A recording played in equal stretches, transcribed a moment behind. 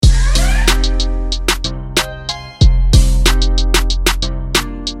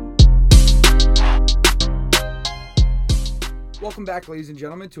Welcome back, ladies and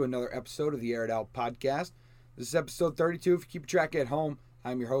gentlemen, to another episode of the Air It Out podcast. This is episode 32. If you keep track at home,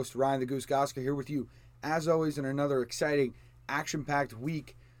 I'm your host, Ryan the Goose Gosker, here with you, as always, in another exciting, action-packed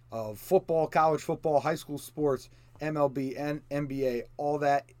week of football, college football, high school sports, MLB, and NBA, all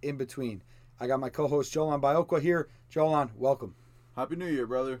that in between. I got my co-host, Jolan Biocco, here. Jolan, welcome. Happy New Year,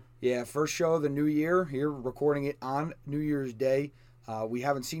 brother. Yeah, first show of the new year, here recording it on New Year's Day. We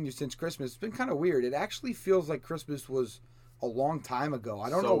haven't seen you since Christmas. It's been kind of weird. It actually feels like Christmas was a long time ago.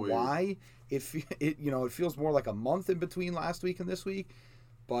 I don't know why. It feels more like a month in between last week and this week.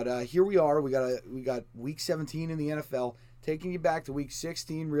 But here we are. We got week 17 in the NFL, taking you back to week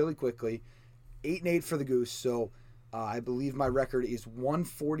 16 really quickly. 8-8 for the Goose. So I believe my record is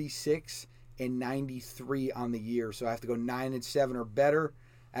 146-93 on the year. So I have to go 9-7 or better.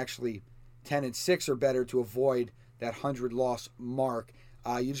 Actually, 10-6 or better to avoid that 100-loss mark.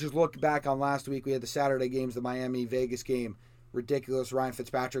 You just look back on last week. We had the Saturday games, the Miami-Vegas game. Ridiculous. Ryan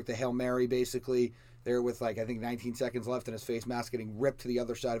Fitzpatrick, the Hail Mary, basically, there with, 19 seconds left in his face mask getting ripped to the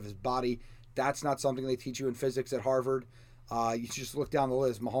other side of his body. That's not something they teach you in physics at Harvard. You just look down the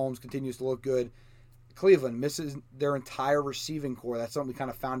list. Mahomes continues to look good. Cleveland misses their entire receiving core. That's something we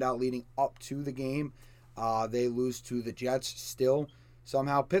kind of found out leading up to the game. They lose to the Jets still.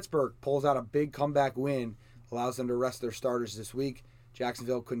 Somehow Pittsburgh pulls out a big comeback win, allows them to rest their starters this week.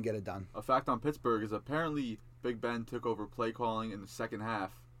 Jacksonville couldn't get it done. A fact on Pittsburgh is apparently Big Ben took over play calling in the second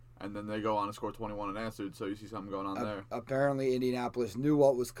half, and then they go on to score 21 unanswered, so you see something going on there. Apparently Indianapolis knew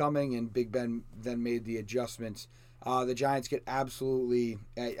what was coming, and Big Ben then made the adjustments. The Giants get absolutely,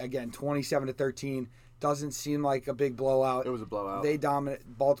 again, 27-13. Doesn't seem like a big blowout. It was a blowout.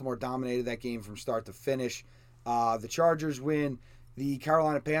 Baltimore dominated that game from start to finish. The Chargers win. The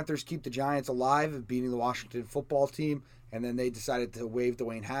Carolina Panthers keep the Giants alive, beating the Washington football team, and then they decided to waive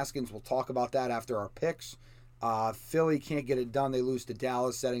Dwayne Haskins. We'll talk about that after our picks. Philly can't get it done. They lose to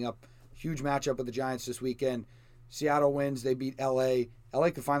Dallas, setting up a huge matchup with the Giants this weekend. Seattle wins. They beat L.A. L.A.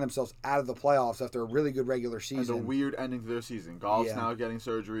 could find themselves out of the playoffs after a really good regular season. And a weird ending to their season. Goff's now getting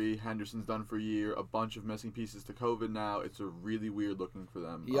surgery. Henderson's done for a year. A bunch of missing pieces to COVID now. It's a really weird looking for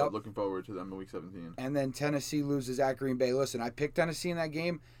them. Yep. Looking forward to them in Week 17. And then Tennessee loses at Green Bay. Listen, I picked Tennessee in that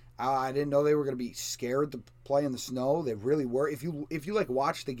game. I didn't know they were going to be scared to play in the snow. They really were. If you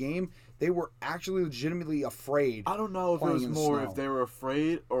watch the game, they were actually legitimately afraid. I don't know if it was more if they were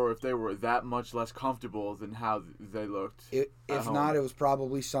afraid or if they were that much less comfortable than how they looked. If not, it was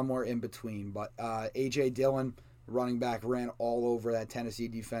probably somewhere in between. But A.J. Dillon, running back, ran all over that Tennessee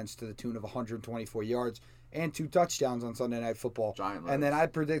defense to the tune of 124 yards and 2 touchdowns on Sunday Night Football. Giant and then I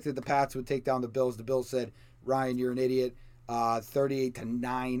predicted the Pats would take down the Bills. The Bills said, Ryan, you're an idiot.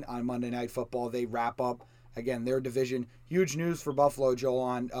 38-9 on Monday Night Football. They wrap up, again, their division. Huge news for Buffalo,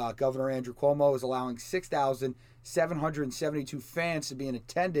 Joel. Governor Andrew Cuomo is allowing 6,772 fans to be in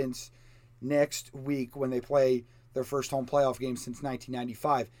attendance next week when they play their first home playoff game since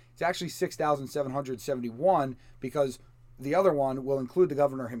 1995. It's actually 6,771 because the other one will include the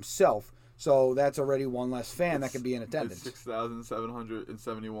governor himself. So that's already one less fan that can be in attendance. It's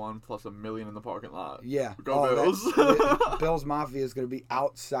 6,771 plus $1 million in the parking lot. Yeah. Go Bills. Bills Mafia is going to be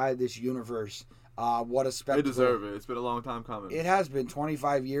outside this universe. What a spectacle. They deserve it. It's been a long time coming. It has been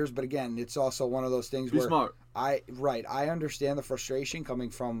 25 years, but again, it's also one of those things where... Be smart. I understand the frustration coming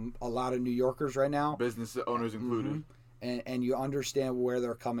from a lot of New Yorkers right now. Business owners included. And you understand where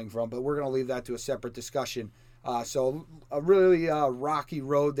they're coming from, but we're going to leave that to a separate discussion. So a really rocky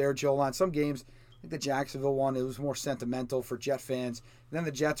road there, Joel. On some games, like the Jacksonville one, it was more sentimental for Jet fans. And then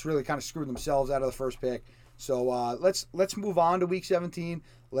the Jets really kind of screwed themselves out of the first pick. So let's move on to Week 17.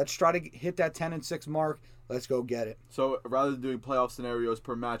 Let's try to hit that 10-6 mark. Let's go get it. So rather than doing playoff scenarios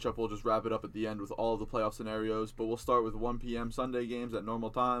per matchup, we'll just wrap it up at the end with all of the playoff scenarios. But we'll start with 1 p.m. Sunday games at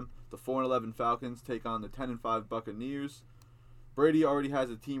normal time. The 4-11 Falcons take on the 10-5 Buccaneers. Brady already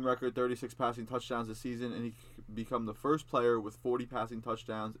has a team record 36 passing touchdowns this season, and he could become the first player with 40 passing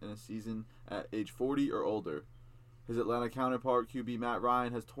touchdowns in a season at age 40 or older. His Atlanta counterpart, QB Matt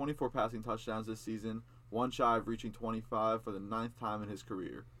Ryan, has 24 passing touchdowns this season, one shy of reaching 25 for the 9th time in his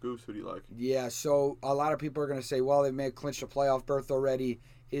career. Goose, who do you like? Yeah, so a lot of people are going to say, well, they may have clinched a playoff berth already.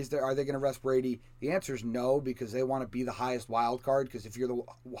 Are they going to rest Brady? The answer is no, because they want to be the highest wild card, because if you're the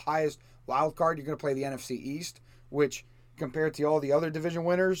highest wild card, you're going to play the NFC East, which... compared to all the other division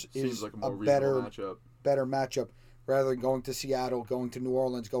winners, is like a better matchup rather than going to Seattle, going to New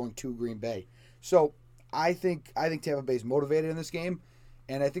Orleans, going to Green Bay. So I think Tampa Bay's motivated in this game,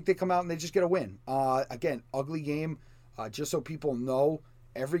 and I think they come out and they just get a win. Again, ugly game. Just so people know,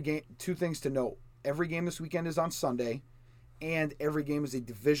 every game. 2 things to note: every game this weekend is on Sunday, and every game is a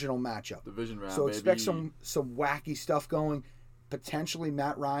divisional matchup. Division round. So expect some wacky stuff going. potentially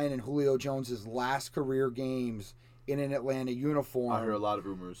Matt Ryan and Julio Jones' last career games in an Atlanta uniform. I hear a lot of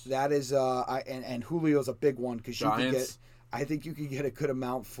rumors. That is, and Julio's a big one because I think you could get a good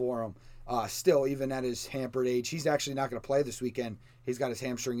amount for him. Still, even at his hampered age, he's actually not going to play this weekend. He's got his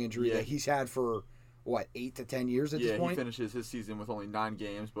hamstring injury that he's had for, 8 to 10 years at this point? Yeah, he finishes his season with only 9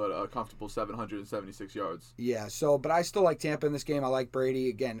 games, but a comfortable 776 yards. Yeah, but I still like Tampa in this game. I like Brady.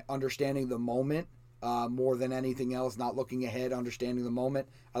 Again, understanding the moment more than anything else, not looking ahead, understanding the moment.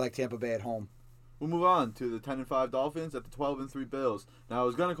 I like Tampa Bay at home. We'll move on to the 10-5 Dolphins at the 12-3 Bills. Now, I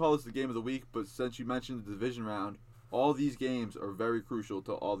was going to call this the game of the week, but since you mentioned the division round, all these games are very crucial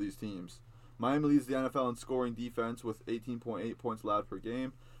to all these teams. Miami leads the NFL in scoring defense with 18.8 points allowed per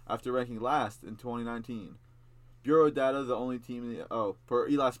game after ranking last in 2019. Bureau data, the only team per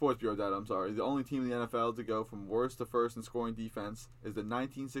Eli Sports Bureau data, the only team in the NFL to go from worst to first in scoring defense is the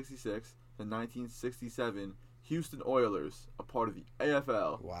 1966 to 1967 Houston Oilers, a part of the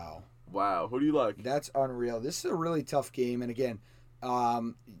AFL. Wow. Who do you like? That's unreal. This is a really tough game, and again,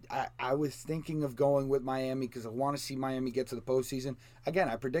 I was thinking of going with Miami because I want to see Miami get to the postseason. Again,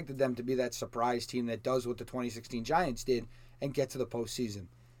 I predicted them to be that surprise team that does what the 2016 Giants did and get to the postseason.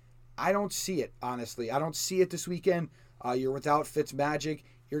 I don't see it, honestly. I don't see it this weekend. You're without Fitzmagic.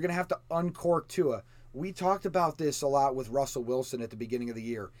 You're going to have to uncork Tua. We talked about this a lot with Russell Wilson at the beginning of the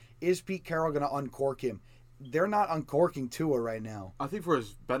year. Is Pete Carroll going to uncork him? They're not uncorking Tua right now. I think for his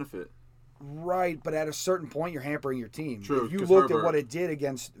benefit. Right, but at a certain point, you're hampering your team. True. If you looked at what it did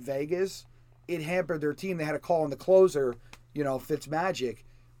against Vegas, it hampered their team. They had to call on the closer, Fitzmagic,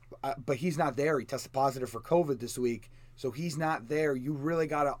 but he's not there. He tested positive for COVID this week, so he's not there. You really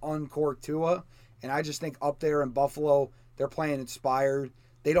got to uncork Tua, and I just think up there in Buffalo, they're playing inspired.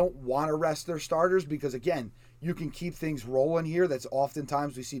 They don't want to rest their starters because, again, you can keep things rolling here. That's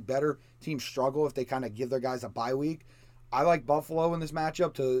oftentimes we see better teams struggle if they kind of give their guys a bye week. I like Buffalo in this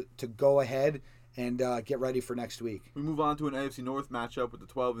matchup to go ahead and get ready for next week. We move on to an AFC North matchup with the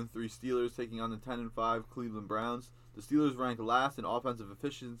 12-3 Steelers taking on the 10-5 Cleveland Browns. The Steelers rank last in offensive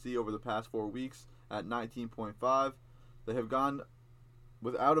efficiency over the past 4 weeks at 19.5. They have gone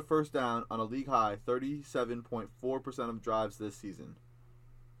without a first down on a league-high 37.4% of drives this season.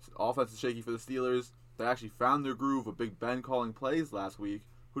 Offense is shaky for the Steelers. They actually found their groove with Big Ben calling plays last week.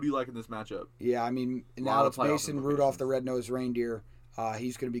 Who do you like in this matchup? Yeah, I mean, now it's Mason Rudolph, the red-nosed reindeer.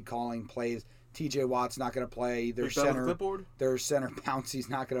 He's going to be calling plays. T.J. Watt's not going to play. Their center Pouncey's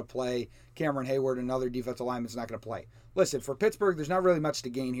not going to play. Cameron Hayward, another defensive lineman, is not going to play. Listen, for Pittsburgh, there's not really much to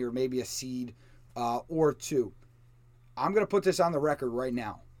gain here. Maybe a seed or two. I'm going to put this on the record right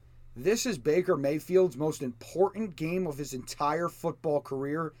now. This is Baker Mayfield's most important game of his entire football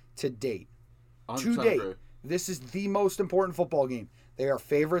career to date. To date. Agree. This is the most important football game. They are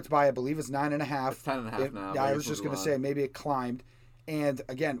favorites by, I believe it's 9.5. It's 10.5 now. I was just going to say, maybe it climbed. And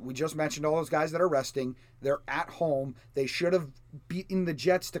again, we just mentioned all those guys that are resting. They're at home. They should have beaten the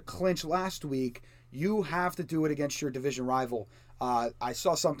Jets to clinch last week. You have to do it against your division rival. I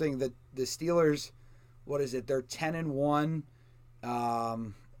saw something that the Steelers, they're 10-1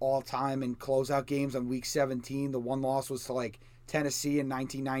 all time in closeout games on week 17. The one loss was to Tennessee in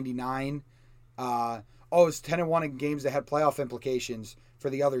 1999. It's 10-1 in games that had playoff implications for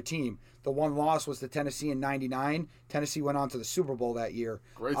the other team. The one loss was to Tennessee in 99. Tennessee went on to the Super Bowl that year.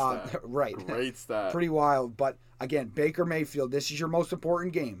 Great stat. Right. Great stat. Pretty wild. But again, Baker Mayfield, this is your most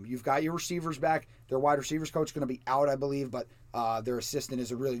important game. You've got your receivers back. Their wide receivers coach is going to be out, I believe, but their assistant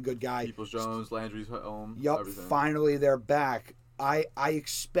is a really good guy. Peoples-Jones, Landry's home. Yep, everything. Finally they're back. I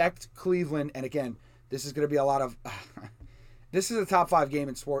expect Cleveland, and again, this is going to be a lot of this is a top 5 game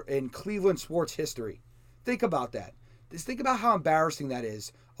in Cleveland sports history. Think about that. Just think about how embarrassing that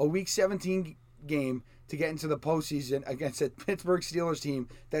is. A Week 17 game to get into the postseason against a Pittsburgh Steelers team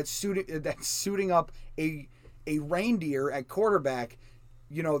that's suiting up a reindeer at quarterback.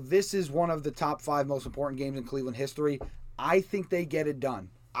 This is one of the top 5 most important games in Cleveland history. I think they get it done.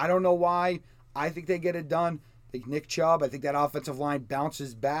 I don't know why. I think they get it done. I think Nick Chubb, I think that offensive line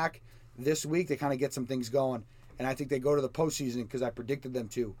bounces back this week. They kind of get some things going. And I think they go to the postseason because I predicted them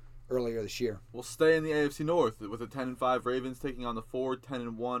to earlier this year. We'll stay in the AFC North with the 10-5 Ravens taking on the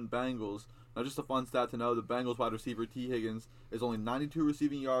 10-1 Bengals. Now, just a fun stat to know, the Bengals wide receiver T. Higgins is only 92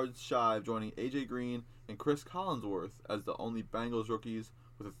 receiving yards shy of joining A.J. Green and Chris Collinsworth as the only Bengals rookies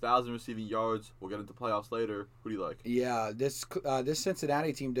with 1,000 receiving yards. We'll get into playoffs later. Who do you like? Yeah, this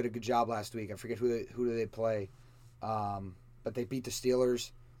Cincinnati team did a good job last week. I forget who they play, but they beat the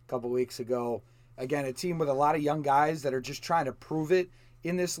Steelers a couple weeks ago. Again, a team with a lot of young guys that are just trying to prove it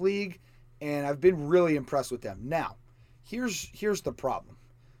in this league, and I've been really impressed with them. Now, here's the problem.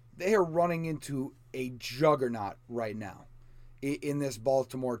 They are running into a juggernaut right now in this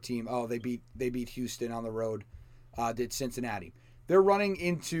Baltimore team. Oh, they beat Houston on the road. Did Cincinnati. They're running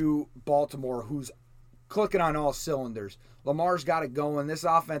into Baltimore, who's clicking on all cylinders. Lamar's got it going. This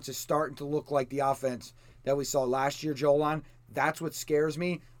offense is starting to look like the offense that we saw last year, Jolan. That's what scares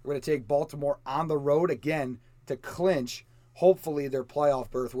me. We're going to take Baltimore on the road again to clinch, hopefully, their playoff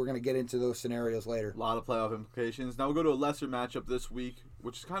berth. We're going to get into those scenarios later. A lot of playoff implications. Now we'll go to a lesser matchup this week,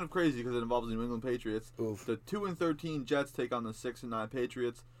 which is kind of crazy because it involves the New England Patriots. Oof. The 2-13 Jets take on the 6-9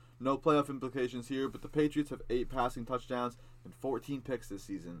 Patriots. No playoff implications here, but the Patriots have 8 passing touchdowns and 14 picks this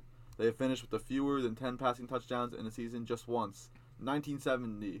season. They have finished with fewer than 10 passing touchdowns in a season just once.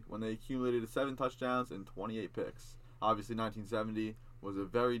 1970, when they accumulated 7 touchdowns and 28 picks. Obviously, 1970 was a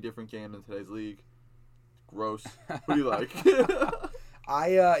very different game than today's league. Gross. Who do you like?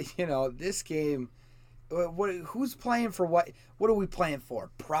 This game. Who's playing for what? What are we playing for?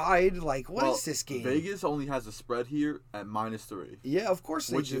 Pride? Like, what is this game? Vegas only has a spread here at -3. Yeah, of course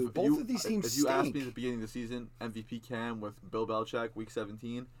they do. Both of these teams If you asked me stink. at the beginning of the season, MVP Cam with Bill Belichick, Week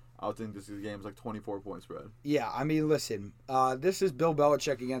 17, I would think this game's like 24-point spread. Yeah, I mean, listen. This is Bill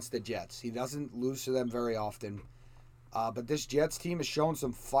Belichick against the Jets. He doesn't lose to them very often. But this Jets team has shown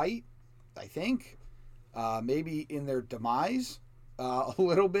some fight, I think. Maybe in their demise a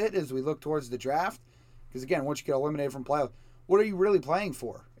little bit as we look towards the draft. Because, again, once you get eliminated from playoffs, what are you really playing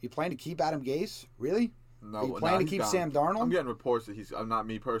for? Are you playing to keep Adam Gase? Really? No, Are you playing to he's keep gone. Sam Darnold? I'm getting reports that he's not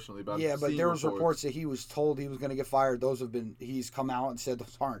me personally, but Yeah, I'm but seeing there was reports that he was told he was going to get fired. He's come out and said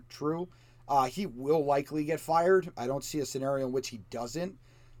those aren't true. He will likely get fired. I don't see a scenario in which he doesn't.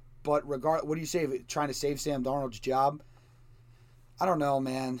 But what do you say? Trying to save Sam Darnold's job? I don't know,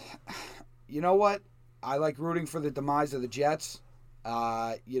 man. You know what? I like rooting for the demise of the Jets.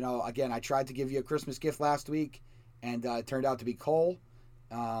 Again, I tried to give you a Christmas gift last week, and it turned out to be Cole.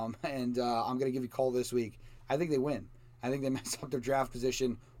 I'm going to give you Cole this week. I think they win. I think they mess up their draft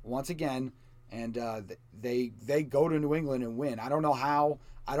position once again, and they go to New England and win. I don't know how.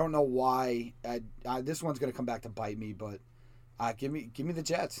 I don't know why. This one's going to come back to bite me, but give me the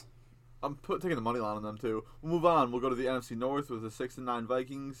Jets. I'm taking the money line on them too. We'll move on. We'll go to the NFC North with the 6-9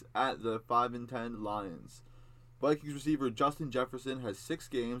 Vikings at the 5-10 Lions. Vikings receiver Justin Jefferson has 6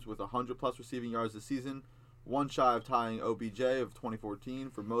 games with 100-plus receiving yards this season, one shy of tying OBJ of 2014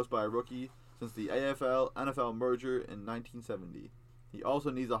 for most by a rookie since the AFL-NFL merger in 1970. He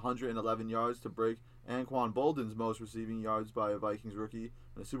also needs 111 yards to break Anquan Bolden's most receiving yards by a Vikings rookie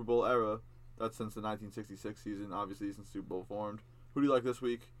in a Super Bowl era. That's since the 1966 season, obviously, since Super Bowl formed. Who do you like this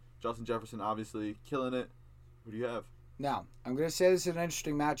week? Justin Jefferson, obviously, killing it. Who do you have? Now, I'm going to say this is an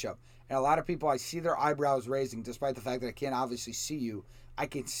interesting matchup. And a lot of people, I see their eyebrows raising, despite the fact that I can't obviously see you. I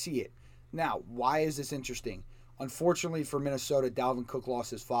can see it. Now, why is this interesting? Unfortunately for Minnesota, Dalvin Cook lost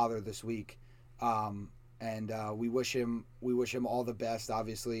his father this week. We wish him all the best,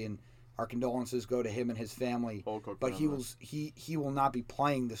 obviously, and our condolences go to him and his family. But he will not be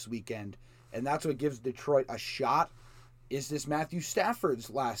playing this weekend. And that's what gives Detroit a shot. Is this Matthew Stafford's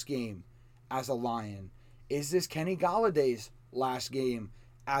last game as a Lion? Is this Kenny Galladay's last game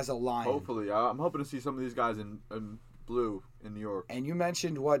as a Lion? Hopefully. I'm hoping to see some of these guys in blue in New York. And you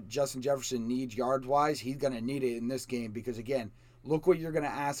mentioned what Justin Jefferson needs yards-wise. He's going to need it in this game because, again, look what you're going to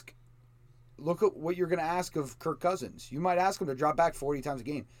ask. Look at what you're going to ask of Kirk Cousins. You might ask him to drop back 40 times a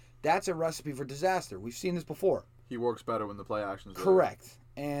game. That's a recipe for disaster. We've seen this before. He works better when the play action's there. Correct.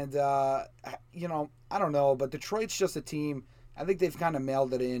 And, I don't know, but Detroit's just a team. I think they've kind of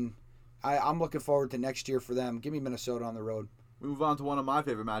mailed it in. I'm looking forward to next year for them. Give me Minnesota on the road. We move on to one of my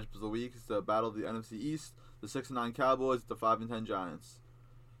favorite matchups of the week. It's the battle of the NFC East. The 6-9 Cowboys, the 5-10 Giants.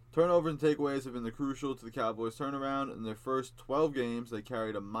 Turnovers and takeaways have been the crucial to the Cowboys' turnaround. In their first 12 games, they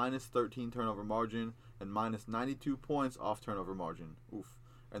carried a -13 turnover margin and -92 points off turnover margin. Oof.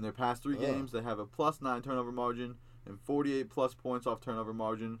 In their past 3 games, they have a +9 turnover margin and 48+ points off turnover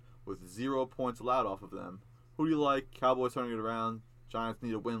margin with 0 points allowed off of them. Who do you like? Cowboys turning it around. Giants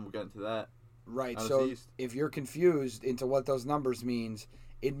need a win. We'll get into that. Right. So if you're confused into what those numbers means,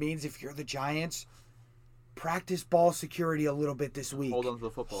 it means if you're the Giants, practice ball security a little bit this week. Hold on to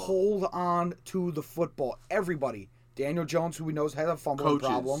the football. Hold on to the football. Everybody. Daniel Jones, who we know has a fumbling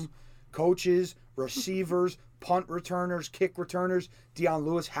problem. Coaches, receivers, punt returners, kick returners. Deion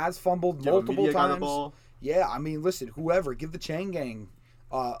Lewis has fumbled multiple times. Yeah, I mean, listen, whoever, give the Chain Gang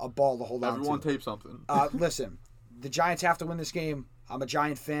a ball to hold on to. Everyone tape something. Listen, the Giants have to win this game. I'm a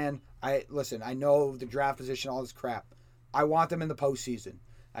Giant fan. I know the draft position, all this crap. I want them in the postseason.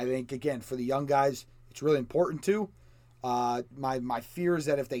 I think, again, for the young guys, it's really important too. My fear is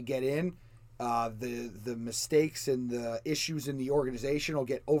that if they get in, the mistakes and the issues in the organization will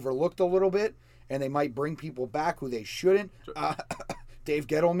get overlooked a little bit, and they might bring people back who they shouldn't. Dave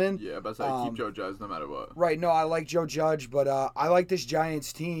Gettleman. Yeah, but I say keep Joe Judge no matter what. Right. No, I like Joe Judge, but I like this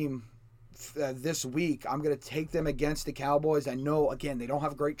Giants team this week. I'm going to take them against the Cowboys. I know, again, they don't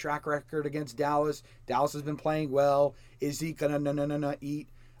have a great track record against Dallas. Dallas has been playing well. Is he going to eat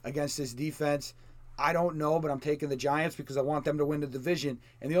against this defense? I don't know, but I'm taking the Giants because I want them to win the division.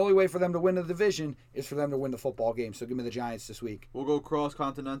 And the only way for them to win the division is for them to win the football game. So give me the Giants this week. We'll go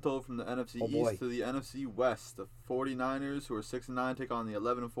cross-continental from the NFC East to the NFC West. The 49ers, who are 6-9, take on the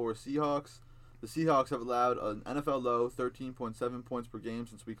 11-4 Seahawks. The Seahawks have allowed an NFL low 13.7 points per game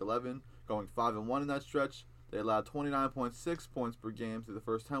since Week 11, going 5-1 in that stretch. They allowed 29.6 points per game through the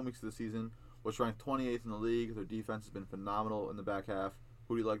first 10 weeks of the season, which ranked 28th in the league. Their defense has been phenomenal in the back half.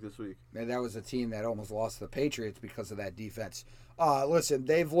 Who do you like this week? Man, that was a team that almost lost to the Patriots because of that defense. Listen,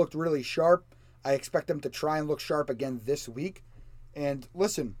 they've looked really sharp. I expect them to try and look sharp again this week. And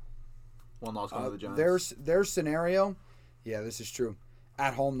listen, one loss going to the Giants. Their scenario, yeah, this is true.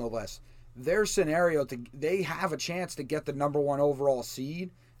 At home, no less. Their scenario, they have a chance to get the number 1 overall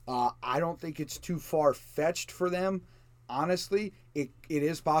seed. I don't think it's too far-fetched for them. Honestly, it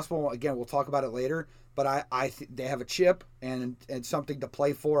is possible. Again, we'll talk about it later. But they have a chip and something to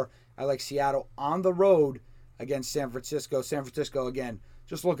play for. I like Seattle on the road against San Francisco. San Francisco, again,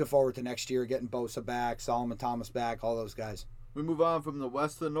 just looking forward to next year, getting Bosa back, Solomon Thomas back, all those guys. We move on from the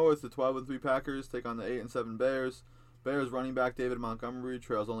west to the north. The 12-3 Packers take on the 8-7 Bears. Bears running back David Montgomery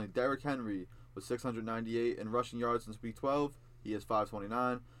trails only Derrick Henry with 698 in rushing yards since Week 12. He has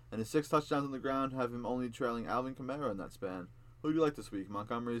 529. And his 6 touchdowns on the ground have him only trailing Alvin Kamara in that span. Who do you like this week?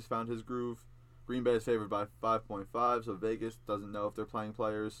 Montgomery's found his groove. Green Bay is favored by 5.5, so Vegas doesn't know if they're playing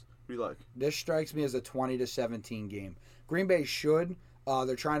players. Who do you like? This strikes me as a 20-17 game. Green Bay should.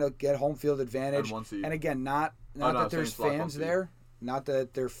 They're trying to get home field advantage. And again, not that there's fans there. Not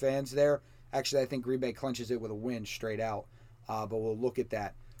that there are fans there. Actually, I think Green Bay clinches it with a win straight out. But we'll look at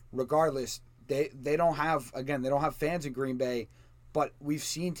that. Regardless, they don't have fans in Green Bay, but we've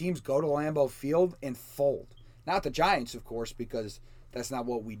seen teams go to Lambeau Field and fold. Not the Giants, of course, because that's not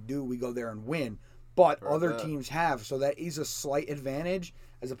what we do. We go there and win. But other teams have. So that is a slight advantage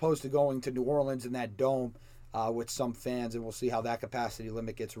as opposed to going to New Orleans in that dome with some fans. And we'll see how that capacity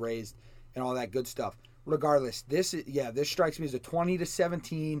limit gets raised and all that good stuff. Regardless, this strikes me as a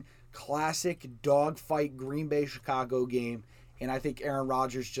 20-17 classic dogfight Green Bay-Chicago game. And I think Aaron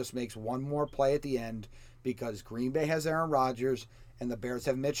Rodgers just makes one more play at the end because Green Bay has Aaron Rodgers and the Bears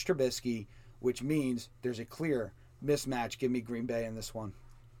have Mitch Trubisky, which means there's a clear mismatch. Give me Green Bay in this one.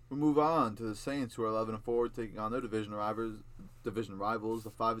 We move on to the Saints, who are 11-4, taking on their division rivals, the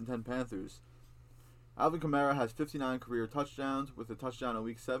 5-10 Panthers. Alvin Kamara has 59 career touchdowns. With a touchdown in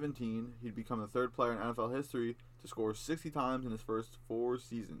Week 17, he'd become the 3rd player in NFL history to score 60 times in his first 4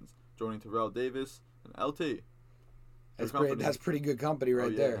 seasons, joining Terrell Davis and LT. That's pretty good company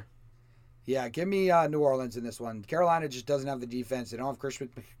there. Yeah, give me New Orleans in this one. Carolina just doesn't have the defense. They don't have Christian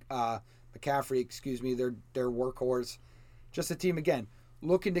McCaffrey, their workhorse. Just a team, again,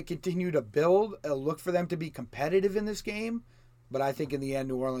 looking to continue to build, look for them to be competitive in this game. But I think in the end,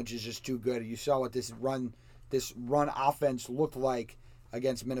 New Orleans is just too good. You saw what this run offense looked like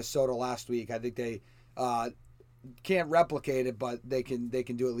against Minnesota last week. I think they can't replicate it, but they can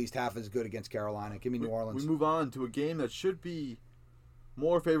do at least half as good against Carolina. Give me New Orleans. We move on to a game that should be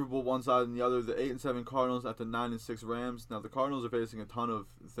more favorable one side than the other. The 8-7 Cardinals at the 9-6 Rams. Now the Cardinals are facing a ton of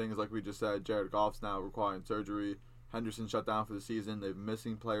things like we just said. Jared Goff's now requiring surgery. Henderson shut down for the season. They're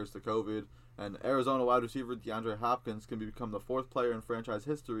missing players to COVID. And Arizona wide receiver DeAndre Hopkins can become the 4th player in franchise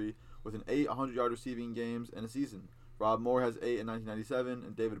history with an 8 100-yard receiving games in a season. Rob Moore has 8 in 1997,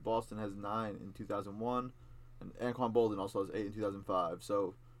 and David Boston has 9 in 2001. And Anquan Bolden also has 8 in 2005.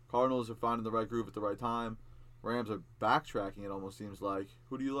 So Cardinals are finding the right groove at the right time. Rams are backtracking, it almost seems like.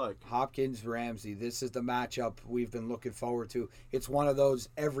 Who do you like? Hopkins, Ramsey. This is the matchup we've been looking forward to. It's one of those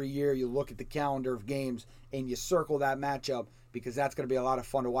every year you look at the calendar of games and you circle that matchup because that's going to be a lot of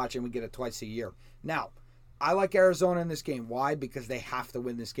fun to watch, and we get it twice a year. Now, I like Arizona in this game. Why? Because they have to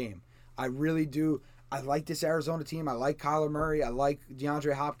win this game. I really do. I like this Arizona team. I like Kyler Murray. I like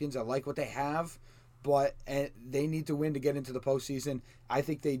DeAndre Hopkins. I like what they have. But they need to win to get into the postseason. I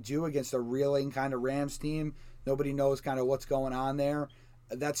think they do against a reeling kind of Rams team. Nobody knows kind of what's going on there.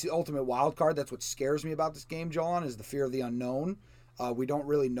 That's the ultimate wild card. That's what scares me about this game, John, is the fear of the unknown. We don't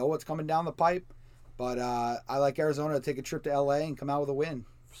really know what's coming down the pipe. But I like Arizona to take a trip to L.A. and come out with a win.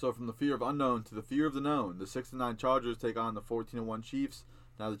 So from the fear of unknown to the fear of the known, the 6-9 Chargers take on the 14-1 Chiefs.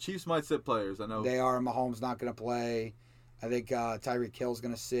 Now the Chiefs might sit players. I know they are. Mahomes not going to play. I think Tyreek Hill's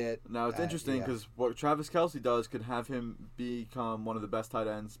going to sit. Now, it's interesting yeah. because what Travis Kelce does could have him become one of the best tight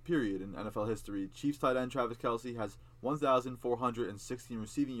ends, period, in NFL history. Chiefs tight end Travis Kelce has 1,416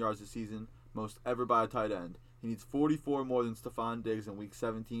 receiving yards this season, most ever by a tight end. He needs 44 more than Stephon Diggs in Week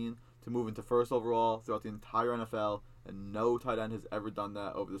 17 to move into first overall throughout the entire NFL, and no tight end has ever done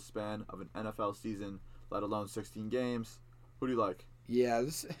that over the span of an NFL season, let alone 16 games. Who do you like? Yeah,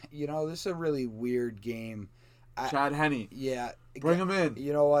 this is a really weird game. Chad Henne. Yeah. Bring him in.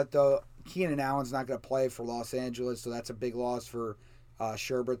 You know what, though? Keenan Allen's not going to play for Los Angeles, so that's a big loss for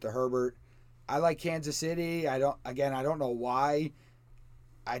Sherbert to Herbert. I like Kansas City. I don't know why.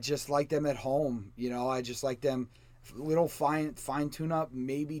 I just like them at home. I just like them little fine tune up,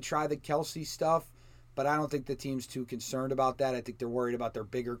 maybe try the Kelce stuff, but I don't think the team's too concerned about that. I think they're worried about their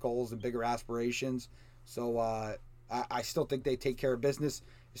bigger goals and bigger aspirations. So I still think they take care of business,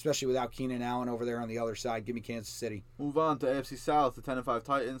 especially without Keenan Allen over there on the other side. Give me Kansas City. Move on to AFC South. The 10-5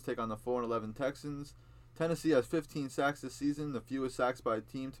 Titans take on the 4-11 Texans. Tennessee has 15 sacks this season. The fewest sacks by a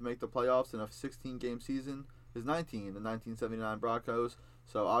team to make the playoffs in a 16-game season is 19, the 1979 Broncos.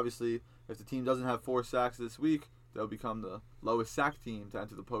 So obviously, if the team doesn't have 4 sacks this week, they'll become the lowest sack team to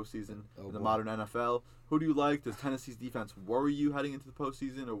enter the postseason in the modern NFL. Who do you like? Does Tennessee's defense worry you heading into the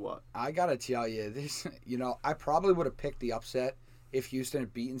postseason, or what? I gotta tell you, this. I probably would have picked the upset if Houston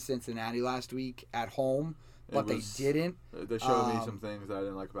had beaten Cincinnati last week at home, but they didn't. They showed me some things that I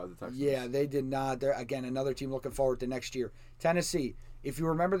didn't like about the Texans. Yeah, they did not. They're, again, another team looking forward to next year. Tennessee, if you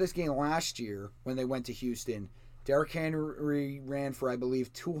remember this game last year when they went to Houston, Derrick Henry ran for, I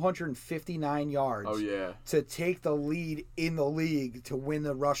believe, 259 yards. Oh, yeah. To take the lead in the league to win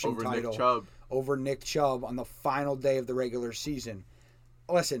the rushing title. Over Nick Chubb on the final day of the regular season.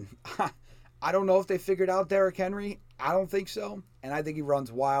 Listen, I don't know if they figured out Derrick Henry. I don't think so. And I think he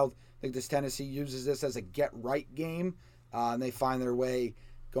runs wild. I think this Tennessee uses this as a get-right game. And they find their way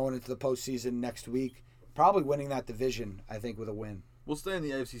going into the postseason next week. Probably winning that division, I think, with a win. We'll stay in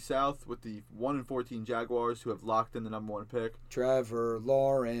the AFC South with the 1-14 Jaguars, who have locked in the number 1 pick. Trevor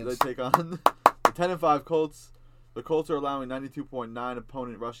Lawrence. They take on the 10-5 Colts. The Colts are allowing 92.9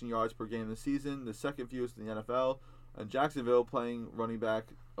 opponent rushing yards per game this season, the second fewest in the NFL. And Jacksonville's running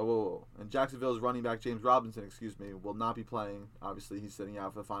back James Robinson, will not be playing. Obviously, he's sitting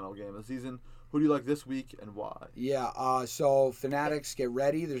out for the final game of the season. Who do you like this week and why? Yeah, so Fanatics, get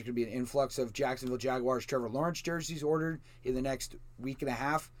ready. There's going to be an influx of Jacksonville Jaguars Trevor Lawrence jerseys ordered in the next week and a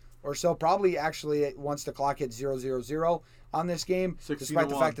half or so. Probably actually once the clock hits 0-0-0 on this game, despite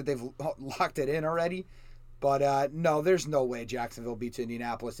the fact that they've locked it in already. But no, there's no way Jacksonville beats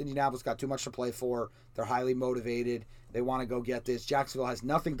Indianapolis. Indianapolis got too much to play for. They're highly motivated. They want to go get this. Jacksonville has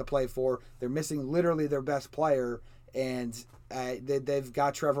nothing to play for. They're missing literally their best player, and they've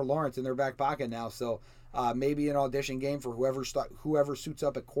got Trevor Lawrence in their back pocket now. So maybe an audition game for whoever suits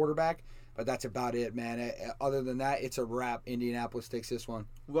up at quarterback. But that's about it, man. Other than that, it's a wrap. Indianapolis takes this one.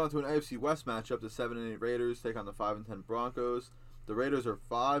 Move on to an AFC West matchup. The 7-8 Raiders take on the 5-10 Broncos. The Raiders are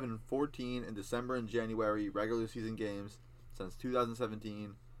 5-14 in December and January regular season games since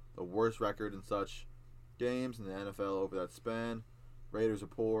 2017, the worst record in such games in the NFL over that span. Raiders are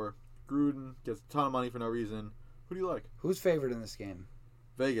poor. Gruden gets a ton of money for no reason. Who do you like? Who's favored in this game?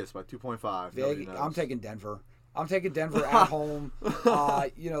 Vegas by 2.5. I'm taking Denver. I'm taking Denver at home.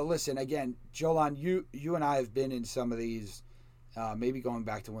 Listen, again, Jolan, you and I have been in some of these, maybe going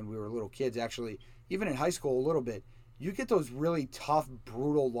back to when we were little kids, actually, even in high school a little bit. You get those really tough,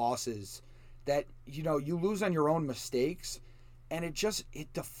 brutal losses that, you lose on your own mistakes, and it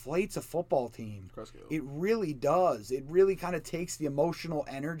deflates a football team. It really does. It really kind of takes the emotional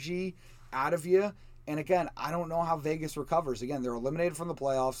energy out of you. And again, I don't know how Vegas recovers. Again, they're eliminated from the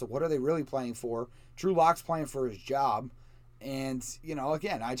playoffs, so what are they really playing for? Drew Lock's playing for his job. And,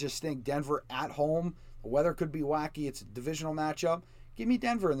 again, I just think Denver at home, the weather could be wacky. It's a divisional matchup. Give me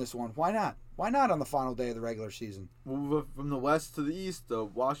Denver in this one. Why not? Why not on the final day of the regular season? Move from the west to the east, the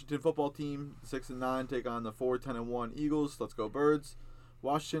Washington football team, 6-9, take on the 4-10-1 Eagles. Let's go Birds.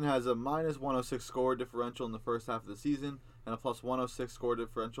 Washington has a -106 score differential in the first half of the season and a +106 score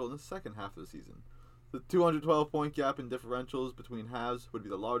differential in the second half of the season. The 212-point gap in differentials between halves would be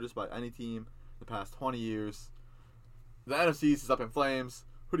the largest by any team in the past 20 years. The NFC East is up in flames.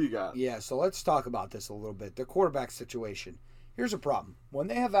 Who do you got? Yeah, so let's talk about this a little bit. The quarterback situation. Here's a problem. When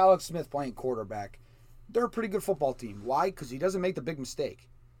they have Alex Smith playing quarterback, they're a pretty good football team. Why? Because he doesn't make the big mistake.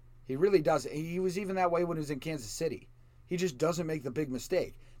 He really does. He was even that way when he was in Kansas City. He just doesn't make the big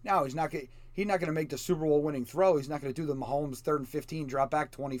mistake. Now, he's not going to make the Super Bowl winning throw. He's not going to do the Mahomes 3rd and 15, drop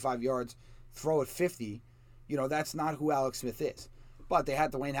back 25 yards, throw at 50. That's not who Alex Smith is. But they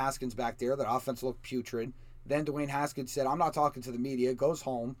had Dwayne Haskins back there. That offense looked putrid. Then Dwayne Haskins said, I'm not talking to the media, goes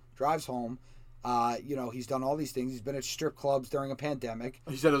home, drives home. He's done all these things. He's been at strip clubs during a pandemic.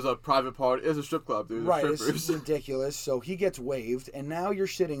 He said it was a private party. It was a strip club, dude. Right, it's ridiculous. So he gets waived, and now you're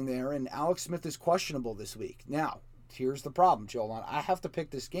sitting there, and Alex Smith is questionable this week. Now, here's the problem, Joel. I have to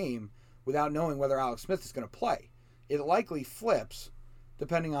pick this game without knowing whether Alex Smith is going to play. It likely flips,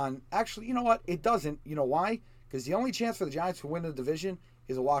 depending on... Actually, you know what? It doesn't. You know why? Because the only chance for the Giants to win the division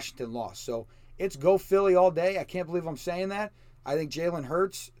is a Washington loss. So it's go Philly all day. I can't believe I'm saying that. I think Jalen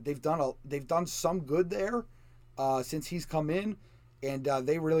Hurts, they've done some good there since he's come in, and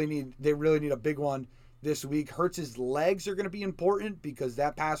they really need a big one this week. Hurts' legs are going to be important because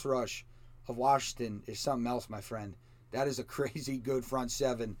that pass rush of Washington is something else, my friend. That is a crazy good front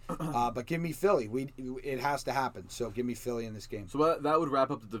seven. But give me Philly. It has to happen. So give me Philly in this game. So that would wrap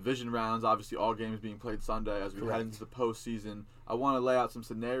up the division rounds. Obviously, all games being played Sunday as we head into the postseason. I want to lay out some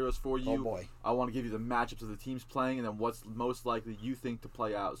scenarios for you. Oh, boy. I want to give you the matchups of the teams playing and then what's most likely you think to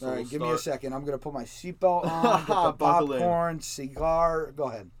play out. So all right, give me a second. I'm going to put my seatbelt on, get the popcorn, cigar. Go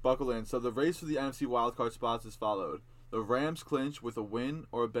ahead. Buckle in. So the race for the NFC wildcard spots is followed. The Rams clinch with a win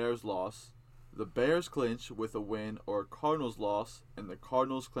or a Bears loss. The Bears clinch with a win or a Cardinals loss, and the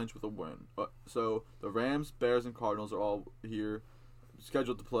Cardinals clinch with a win. So the Rams, Bears, and Cardinals are all here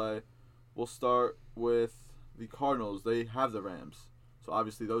scheduled to play. We'll start with the Cardinals. They have the Rams. So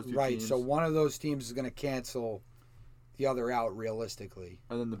obviously those two teams. Right, so one of those teams is going to cancel the other out realistically.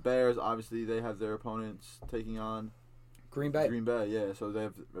 And then the Bears, obviously they have their opponents taking on Green Bay. Yeah. So they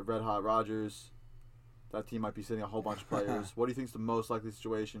have Red Hot Rodgers. That team might be sitting a whole bunch of players. What do you think is the most likely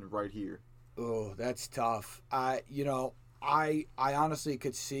situation right here? Oh, that's tough. I honestly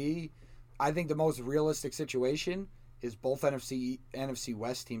could see. I think the most realistic situation is both NFC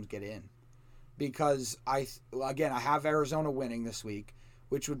West teams get in, because I have Arizona winning this week,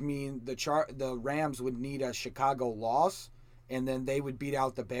 which would mean the Rams would need a Chicago loss, and then they would beat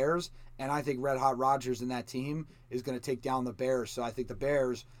out the Bears. And I think Red Hot Rodgers and that team is going to take down the Bears. So I think the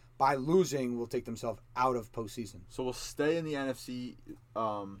Bears, by losing, will take themselves out of postseason. So we'll stay in the NFC.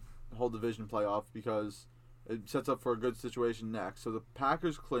 Whole division playoff because it sets up for a good situation next. So the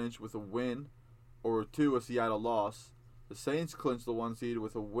Packers clinch with a win or a Seattle loss. The Saints clinch the 1 seed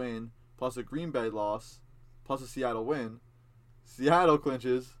with a win plus a Green Bay loss plus a Seattle win. Seattle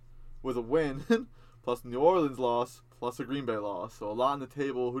clinches with a win plus New Orleans loss plus a Green Bay loss. So a lot on the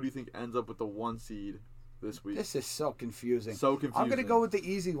table. Who do you think ends up with the 1 seed this week? This is so confusing. So confusing. I'm going to go with the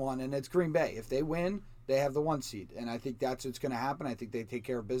easy one, and it's Green Bay. If they win, they have the 1 seed, and I think that's what's going to happen. I think they take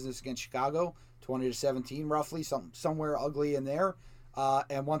care of business against Chicago, 20-17 roughly, somewhere ugly in there.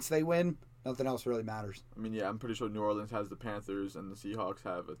 And once they win, nothing else really matters. I mean, yeah, I'm pretty sure New Orleans has the Panthers, and the Seahawks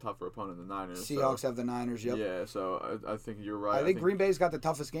have a tougher opponent than the Niners. Seahawks have the Niners, yep. Yeah, so I think you're right. I think Green Bay's got the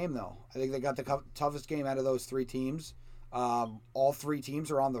toughest game, though. I think they got the toughest game out of those three teams. All three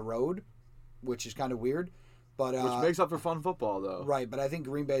teams are on the road, which is kind of weird. But which makes up for fun football, though. Right, but I think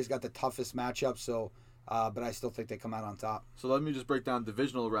Green Bay's got the toughest matchup, so... but I still think they come out on top. So let me just break down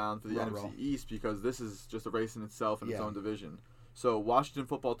divisional round for the NFC East, because this is just a race in itself in its own division. So Washington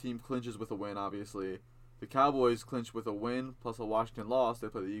football team clinches with a win, obviously. The Cowboys clinch with a win plus a Washington loss. They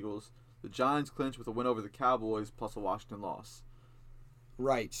play the Eagles. The Giants clinch with a win over the Cowboys plus a Washington loss.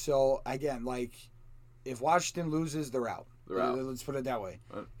 Right. So, again, if Washington loses, they're out. They're out. Let's put it that way.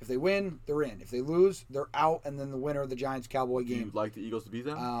 Right. If they win, they're in. If they lose, they're out, and then the winner of the Giants-Cowboy game. Do you like the Eagles to beat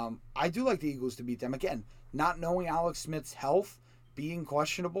them? I do like the Eagles to beat them. Again, not knowing Alex Smith's health, being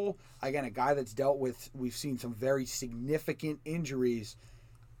questionable. Again, a guy that's dealt with, we've seen some very significant injuries.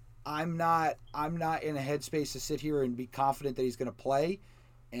 I'm not in a headspace to sit here and be confident that he's going to play.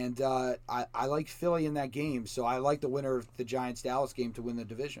 And I like Philly in that game, so I like the winner of the Giants-Dallas game to win the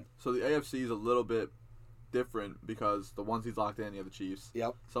division. So the AFC is a little bit different because the 1 seed's locked in, you have the Chiefs.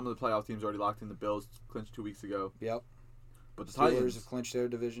 Yep. Some of the playoff teams already locked in. The Bills clinched 2 weeks ago. Yep. But the Steelers Titans have clinched their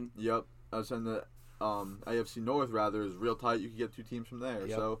division. Yep. I was saying the AFC North, rather, is real tight. You could get 2 teams from there.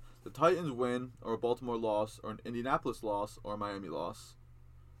 Yep. So the Titans win, or a Baltimore loss, or an Indianapolis loss, or a Miami loss.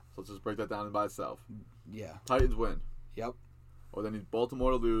 So let's just break that down by itself. Yeah. Titans win. Yep. Or they need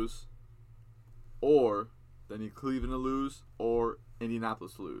Baltimore to lose, or they need Cleveland to lose, or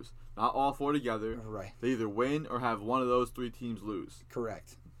Indianapolis to lose. Not all 4 together. Right. They either win or have one of those 3 teams lose.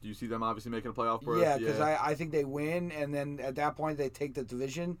 Correct. Do you see them obviously making a playoff berth? Yeah, because I think they win, and then at that point they take the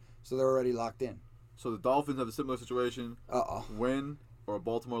division, so they're already locked in. So the Dolphins have a similar situation. Win, or a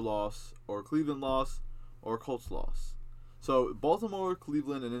Baltimore loss, or a Cleveland loss, or a Colts loss. So Baltimore,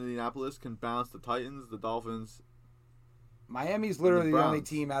 Cleveland, and Indianapolis can bounce the Titans, the Dolphins. Miami's literally the only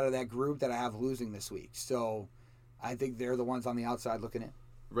team out of that group that I have losing this week. So I think they're the ones on the outside looking in.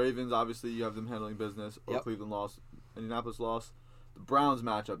 Ravens, obviously, you have them handling business. Or Yep. Cleveland lost. Indianapolis lost. The Browns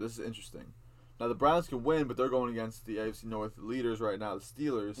matchup. This is interesting. Now, the Browns can win, but they're going against the AFC North leaders right now, the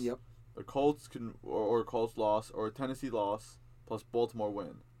Steelers. Yep. The Colts can, or Colts loss, or a Tennessee loss, plus Baltimore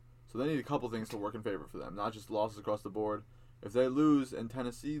win. So they need a couple things to work in favor for them, not just losses across the board. If they lose and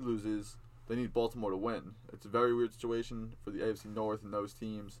Tennessee loses, they need Baltimore to win. It's a very weird situation for the AFC North and those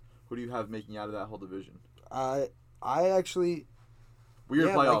teams. Who do you have making out of that whole division? I actually, Weird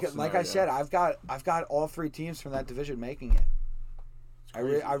yeah, playoffs. like I said, I've got all three teams from that division making it. I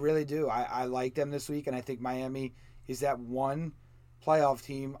really do. I like them this week, and I think Miami is that one playoff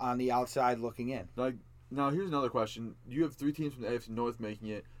team on the outside looking in. Now, here's another question. You have three teams from the AFC North making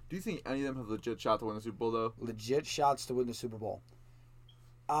it. Do you think any of them have a legit shot to win the Super Bowl, though? Legit shots to win the Super Bowl.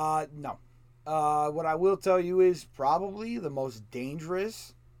 No. What I will tell you is probably the most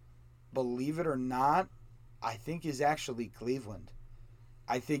dangerous, believe it or not, I think is actually Cleveland.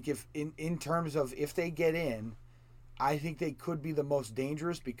 I think if in terms of if they get in, I think they could be the most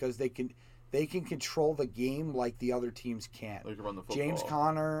dangerous because they can control the game like the other teams can't. They can run the football. James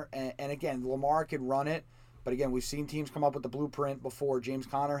Conner and again Lamar can run it, but again we've seen teams come up with the blueprint before. James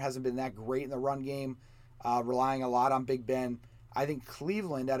Conner hasn't been that great in the run game, relying a lot on Big Ben. I think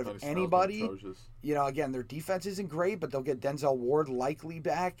Cleveland, out of anybody, again, their defense isn't great, but they'll get Denzel Ward likely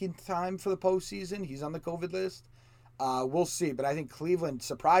back in time for the postseason. He's on the COVID list. We'll see, but I think Cleveland,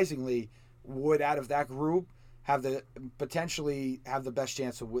 surprisingly, would, out of that group, potentially have the best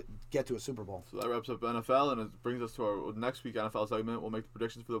chance to get to a Super Bowl. So that wraps up NFL, and it brings us to our next week NFL segment. We'll make the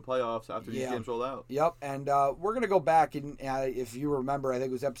predictions for the playoffs after these games roll out. Yep, and we're going to go back, and if you remember, I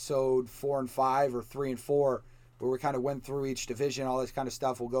think it was episode 4 and 5 or 3 and 4, where we kind of went through each division, all this kind of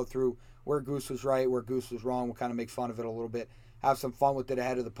stuff. We'll go through where Goose was right, where Goose was wrong. We'll kind of make fun of it a little bit, have some fun with it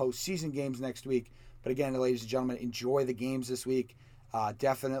ahead of the postseason games next week. But again, ladies and gentlemen, enjoy the games this week.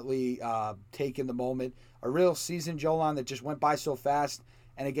 Definitely take in the moment. A real season, Jolan, that just went by so fast.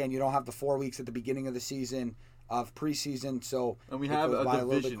 And again, you don't have the 4 weeks at the beginning of the season of preseason. So and we have a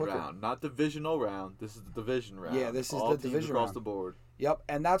division round, not divisional round. This is the division round. Yeah, this is all the teams division across round. the board. Yep,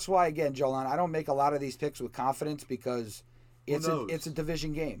 and that's why, again, Jolan, I don't make a lot of these picks with confidence because it's a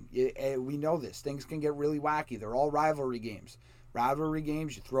division game. We know this. Things can get really wacky. They're all rivalry games. Rivalry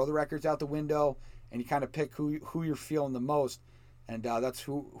games, you throw the records out the window, and you kind of pick who you're feeling the most. And that's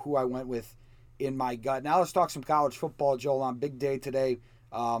who I went with in my gut. Now let's talk some college football, Jolan. Big day today.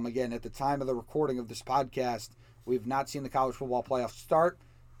 Again, at the time of the recording of this podcast, we've not seen the college football playoffs start.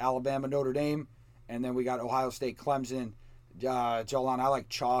 Alabama, Notre Dame, and then we got Ohio State, Clemson. Jolan, I like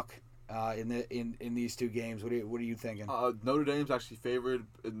chalk in these two games. What are you thinking? Notre Dame's actually favored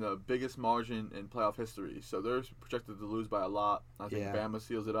in the biggest margin in playoff history, so they're projected to lose by a lot. I think Bama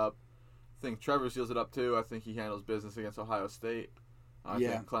seals it up. I think Trevor seals it up too. I think he handles business against Ohio State. I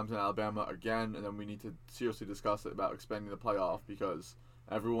think Clemson, Alabama again, and then we need to seriously discuss it about expanding the playoff because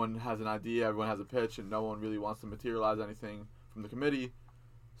everyone has an idea, everyone has a pitch, and no one really wants to materialize anything from the committee.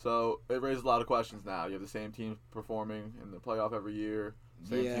 So it raises a lot of questions now. You have the same team performing in the playoff every year,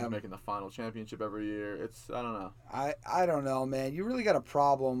 same team making the final championship every year. I don't know. I don't know, man. You really got a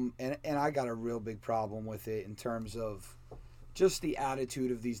problem, and I got a real big problem with it in terms of just the attitude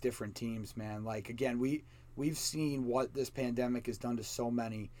of these different teams, man. Like, again, we've seen what this pandemic has done to so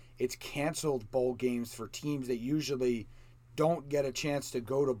many. It's canceled bowl games for teams that usually don't get a chance to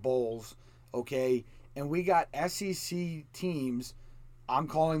go to bowls, okay? And we got SEC teams, I'm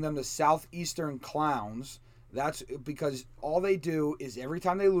calling them the Southeastern Clowns. That's because all they do is every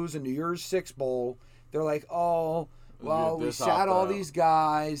time they lose a New Year's Six bowl, they're like, oh, well, we sat all these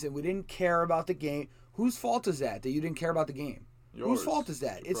guys and we didn't care about the game. Whose fault is that you didn't care about the game? Yours. Whose fault is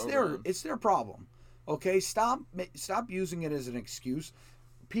that? It's their problem. Okay, stop using it as an excuse.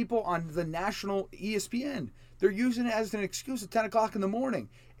 People on the national ESPN, they're using it as an excuse at 10 o'clock in the morning.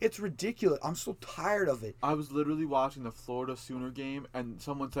 It's ridiculous. I'm so tired of it. I was literally watching the Florida Sooner game, and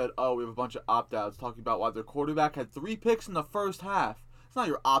someone said, oh, we have a bunch of opt-outs talking about why their quarterback had 3 picks in the first half. It's not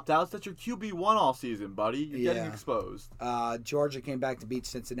your opt-outs. That's your QB1 all season, buddy. You're getting exposed. Georgia came back to beat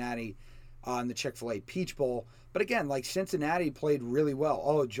Cincinnati on the Chick-fil-A Peach Bowl. But again, like Cincinnati played really well.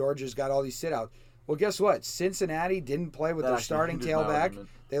 Oh, Georgia's got all these sit-outs. Well, guess what? Cincinnati didn't play with their starting tailback.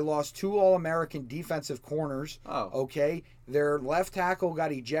 They lost 2 All-American defensive corners. Oh. Okay? Their left tackle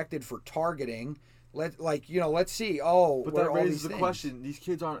got ejected for targeting. Let's see. Oh, but that raises the question. These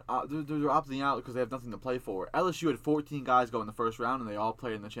kids aren't. They're opting out because they have nothing to play for. LSU had 14 guys go in the first round, and they all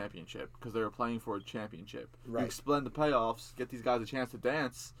played in the championship because they were playing for a championship. Right. You explain the payoffs, get these guys a chance to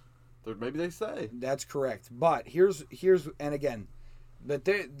dance. Maybe they stay. That's correct. But here's and again, but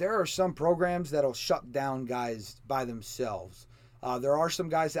there are some programs that'll shut down guys by themselves. There are some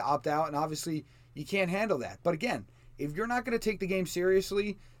guys that opt out, and obviously you can't handle that. But again, if you're not going to take the game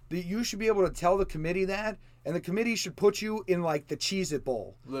seriously, you should be able to tell the committee that, and the committee should put you in like the Cheez-It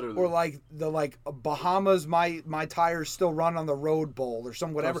Bowl. Literally. Or like the Bahamas, my tires still run on the road bowl or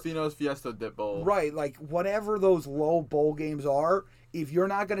some whatever. Tostino's Fiesta Dip Bowl. Right, like whatever those low bowl games are, if you're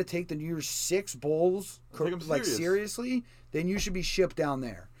not going to take the New Year's Six bowls like seriously, then you should be shipped down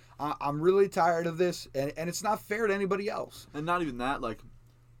there. I'm really tired of this, and it's not fair to anybody else. And not even that, like,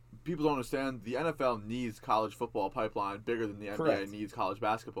 people don't understand the NFL needs college football pipeline bigger than the NBA needs college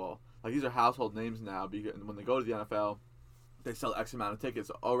basketball. Like, these are household names now, because when they go to the NFL, they sell X amount of tickets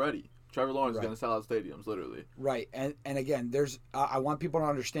already. Trevor Lawrence is going to sell out stadiums, literally. Right, and again, I want people to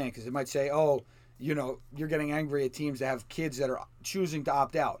understand, because they might say, oh, you're getting angry at teams that have kids that are choosing to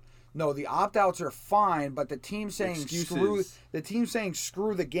opt out. No, the opt-outs are fine, but the team saying screw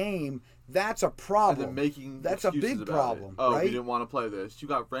the game, that's a problem. And then making that's a big problem. Oh, right? we didn't want to play this. You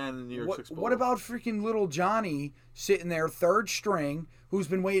got ran in the New York Six Bowl. What about freaking little Johnny sitting there, third string, who's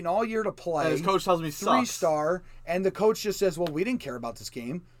been waiting all year to play? And his coach tells me sucks. 3-star, and the coach just says, well, we didn't care about this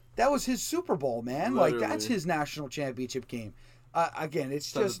game. That was his Super Bowl, man. Literally. Like, that's his national championship game. Again,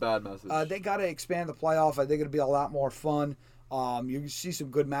 it's That's just a bad message. They got to expand the playoff. I think it'll be a lot more fun. You see some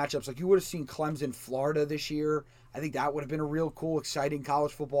good matchups. Like you would have seen Clemson, Florida this year. I think that would have been a real cool, exciting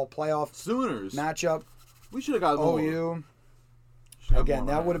college football playoff Sooners matchup. We should have got more. OU. Again,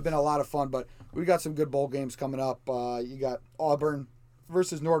 that would have been a lot of fun. But we got some good bowl games coming up. You got Auburn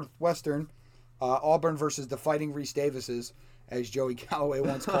versus Northwestern. Auburn versus the Fighting Reese Davises, as Joey Calloway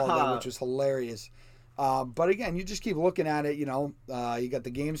once called them, which was hilarious. But again, you just keep looking at it. You got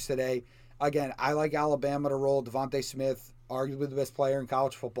the games today. Again, I like Alabama to roll. Devontae Smith, arguably the best player in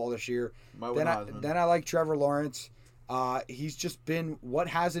college football this year. Then I like Trevor Lawrence. He's just been, what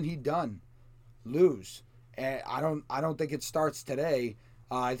hasn't he done? Lose. And I don't think it starts today.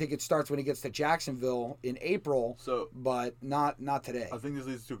 I think it starts when he gets to Jacksonville in April. But not today. I think this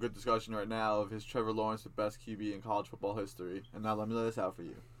leads to a good discussion right now of is Trevor Lawrence the best QB in college football history? And now let me lay this out for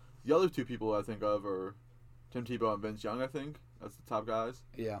you. The other two people I think of are Tim Tebow and Vince Young. I think that's the top guys.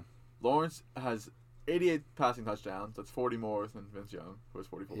 Yeah. Lawrence has 88 passing touchdowns. That's 40 more than Vince Young, who has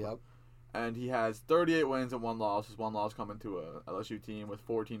 44. Yep. And he has 38 wins and 1 loss. His 1 loss coming to a LSU team with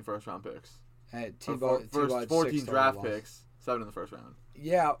 14 first-round picks. Tebow 14 draft picks, 7 in the first round.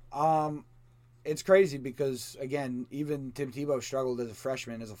 Yeah. It's crazy because, again, even Tim Tebow struggled as a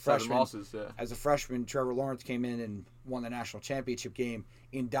freshman. 7 losses, yeah. As a freshman, Trevor Lawrence came in and won the national championship game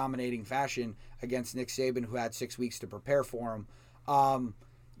in dominating fashion against Nick Saban, who had 6 weeks to prepare for him.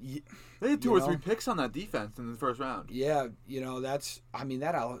 They had 2 or 3 picks on that defense in the first round. Yeah, that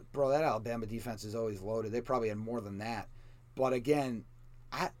Alabama defense is always loaded. They probably had more than that. But again,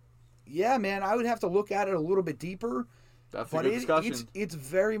 I would have to look at it a little bit deeper. That's a good discussion. It's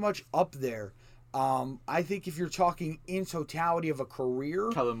very much up there. I think if you're talking in totality of a career,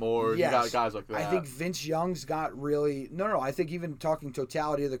 Kellen Moore, yes, you got guys like that. I think Vince Young's got really no. I think even talking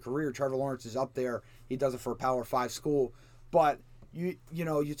totality of the career, Trevor Lawrence is up there. He does it for a Power 5 school, but you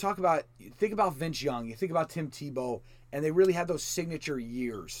think about Vince Young, you think about Tim Tebow, and they really had those signature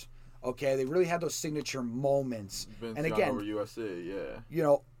years. Okay, they really had those signature moments. Vince and Young again, over USC,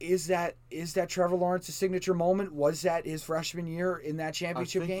 yeah. Is that Trevor Lawrence's signature moment? Was that his freshman year in that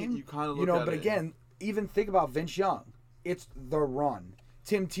championship game? You kind of look at but it. Again, even think about Vince Young. It's the run.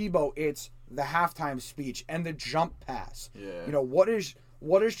 Tim Tebow, it's the halftime speech and the jump pass. Yeah.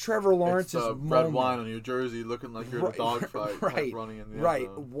 What is Trevor Lawrence's it's the moment? red wine on your jersey, looking like you're in a dogfight, right? Running in the right.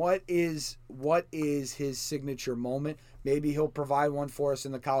 end zone. What is his signature moment? Maybe he'll provide one for us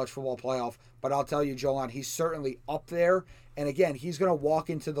in the college football playoff. But I'll tell you, Jolan, he's certainly up there. And again, he's going to walk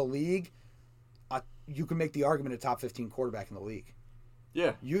into the league. You can make the argument a top 15 quarterback in the league.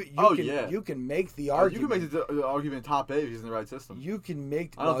 Yeah. You can make the argument. You can make the argument top 8 if he's in the right system. You can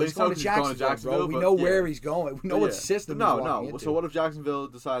make. I don't think so. He's going to Jacksonville. Bro. We know where he's going. We know what system. No. So what if Jacksonville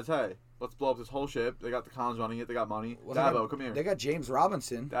decides, hey, let's blow up this whole ship? They got the Collins running it. They got money. Dabo, come here. They got James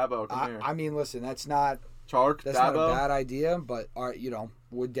Robinson. Dabo, come here. I mean, listen, that's not. Chark. That's Dabo. not a bad idea, but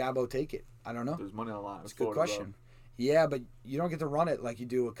would Dabo take it? I don't know. There's money on the line. That's a good question. Yeah, but you don't get to run it like you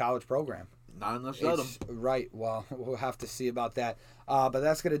do a college program. Not unless you let them. Right. Well, we'll have to see about that. But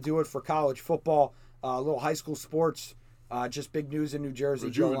that's going to do it for college football. A little high school sports. Just big news in New Jersey.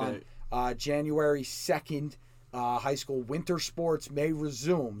 Rejuvenate. January 2nd, high school winter sports may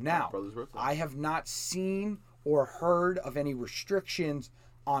resume. Now, I have not seen or heard of any restrictions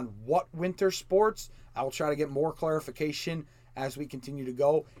on what winter sports. I will try to get more clarification as we continue to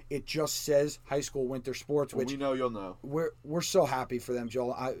go. It just says high school winter sports, When which we know, you'll know. we're so happy for them,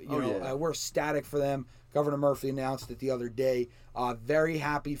 Joel. We're ecstatic for them. Governor Murphy announced it the other day. Very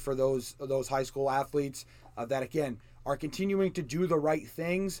happy for those high school athletes that, again, are continuing to do the right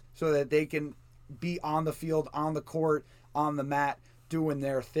things so that they can be on the field, on the court, on the mat, doing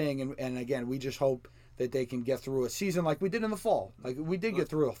their thing. And again, we just hope that they can get through a season like we did in the fall. Like we did get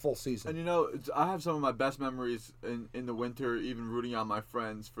through a full season. And I have some of my best memories in the winter, even rooting on my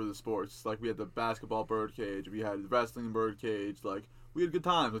friends for the sports. Like we had the basketball birdcage, we had the wrestling birdcage. Like we had good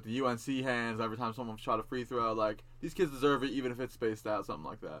times with the UNC hands. Every time someone shot a free throw, like these kids deserve it, even if it's spaced out, something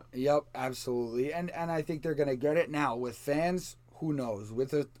like that. Yep, absolutely. And I think they're gonna get it now with fans. Who knows?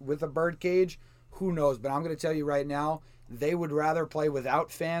 With a birdcage, who knows? But I'm gonna tell you right now, they would rather play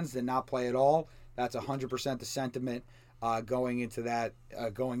without fans than not play at all. That's 100% the sentiment going into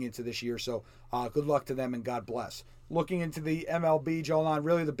this year. So good luck to them and God bless. Looking into the MLB, Joel,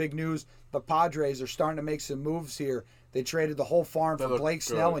 really the big news, the Padres are starting to make some moves here. They traded the whole farm for Blake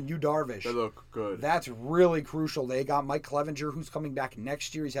Snell and Yu Darvish. They look good. That's really crucial. They got Mike Clevenger, who's coming back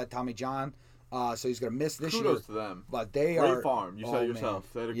next year. He's had Tommy John, so he's going to miss this year. Kudos to them. But they great farm. You said it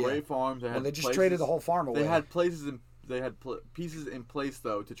yourself. They had a great farm. They just traded the whole farm away. They had pieces in place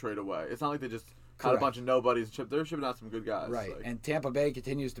though to trade away. It's not like they just had a bunch of nobodies. They're shipping out some good guys. Right. And Tampa Bay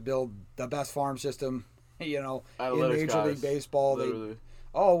continues to build the best farm system, in Analytics Major League Baseball. Literally.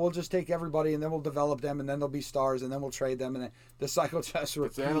 We'll just take everybody and then we'll develop them and then they'll be stars and then we'll trade them and then the cycle just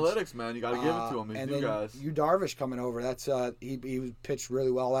repeats. It's analytics, man. You got to give it to them. These new guys. Yu Darvish coming over. That's he pitched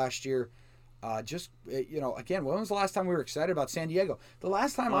really well last year. Again, when was the last time we were excited about San Diego? The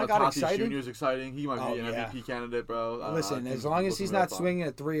last time I got excited. Jr. is exciting. He might be an MVP candidate, bro. Listen, as long as he's not swinging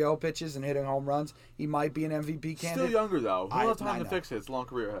at 3-0 pitches and hitting home runs, he might be an MVP candidate. Still younger, though. He'll have time to fix it. It's a long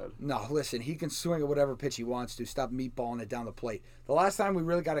career ahead. No, listen, he can swing at whatever pitch he wants to. Stop meatballing it down the plate. The last time we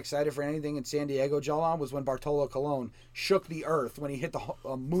really got excited for anything in San Diego, Jolan, was when Bartolo Colon shook the earth when he hit the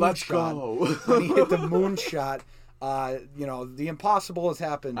moonshot. When he hit the moonshot. The impossible has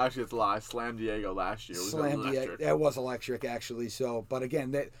happened. Actually, it's a lie. Slam Diego last year. It was electric, actually. So, but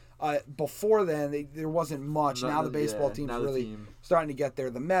again, before then, there wasn't much. Now the baseball team's really starting to get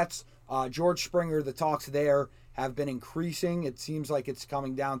there. The Mets, George Springer, the talks there have been increasing. It seems like it's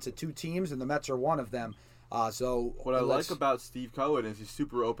coming down to 2 teams, and the Mets are one of them. What I like about Steve Cohen is he's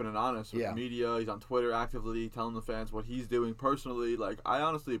super open and honest with the media. He's on Twitter actively telling the fans what he's doing personally. Like, I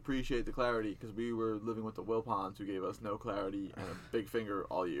honestly appreciate the clarity because we were living with the Wilpons who gave us no clarity and a big finger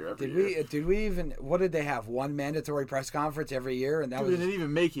all year. Did we even? What did they have? One mandatory press conference every year, and that we didn't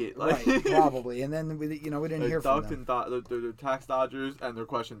even make it. Like, right, probably. And then we didn't hear from them. They're tax dodgers and they're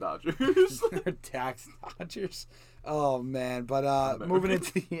question dodgers. They're tax dodgers. Oh man! But moving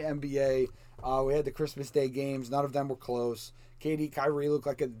into the NBA. We had the Christmas Day games. None of them were close. KD, Kyrie looked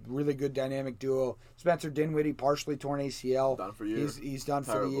like a really good dynamic duo. Spencer Dinwiddie, partially torn ACL. Done for year. He's done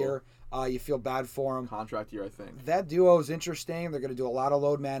for the year. You feel bad for him. Contract year, I think. That duo is interesting. They're going to do a lot of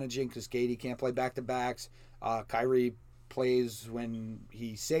load managing because KD can't play back-to-backs. Kyrie plays when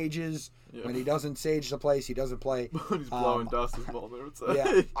he sages. Yeah. When he doesn't sage the place, he doesn't play. He's blowing dust, as Mulder would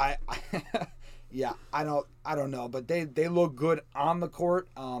say. Yeah, Yeah, I don't know, but they look good on the court,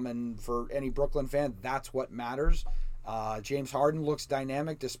 and for any Brooklyn fan, that's what matters. James Harden looks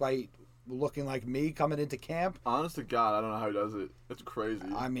dynamic despite looking like me coming into camp. Honest to God, I don't know how he does it. It's crazy.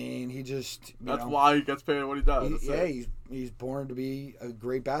 I mean, he just that's why he gets paid what he does. He's born to be a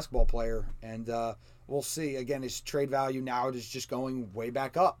great basketball player, and we'll see. Again, his trade value now is just going way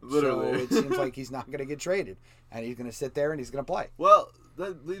back up. Literally, so it seems like he's not going to get traded, and he's going to sit there and he's going to play. Well,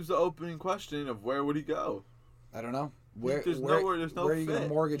 that leaves the opening question of where would he go? I don't know. There's no where are you going to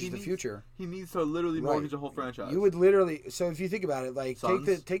mortgage the future? He needs to literally mortgage a whole franchise. You would literally. So if you think about it, like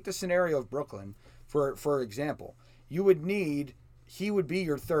Suns? take the scenario of Brooklyn for example. You would need. He would be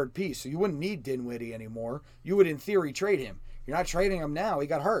your third piece, so you wouldn't need Dinwiddie anymore. You would, in theory, trade him. You're not trading him now. He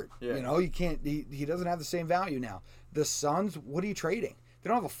got hurt. Yeah. You can't. He doesn't have the same value now. The Suns, what are you trading? They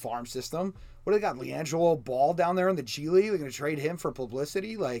don't have a farm system. What do they got? LiAngelo Ball down there in the G League. They're going to trade him for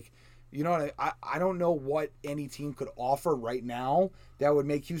publicity, like. You know what I don't know what any team could offer right now that would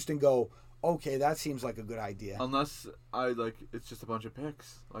make Houston go, okay, that seems like a good idea. Unless it's just a bunch of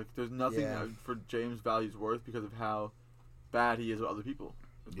picks. Like there's nothing for James' value's worth because of how bad he is with other people.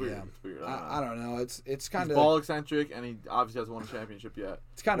 It's weird. Yeah. It's weird. I don't know. It's kind of ball eccentric, and he obviously hasn't won a championship yet.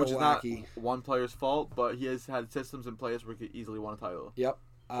 It's kind of wacky. Which is not one player's fault, but he has had systems in place where he could easily win a title. Yep.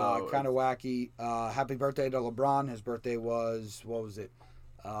 Kind of wacky. Happy birthday to LeBron. His birthday was, what was it?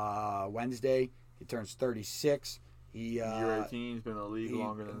 Wednesday. He turns 36. He Year 18, he's been in the league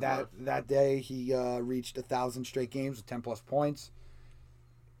longer than his life. That day, he reached 1,000 straight games with 10-plus points.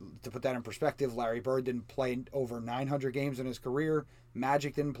 To put that in perspective, Larry Bird didn't play over 900 games in his career.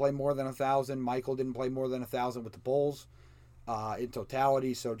 Magic didn't play more than 1,000. Michael didn't play more than 1,000 with the Bulls in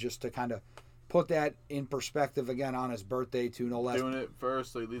totality. So just to kind of put that in perspective again on his birthday, to no less. Doing it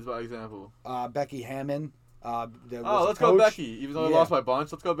first, so he leads by example. Becky Hammon. Let's go Becky. Even though they lost by a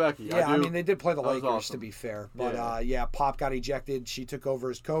bunch, let's go Becky. Yeah, I mean, they did play the Lakers, awesome. to be fair. But, Pop got ejected. She took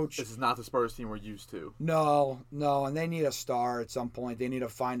over as coach. This is not the Spurs team we're used to. No, and they need a star at some point. They need to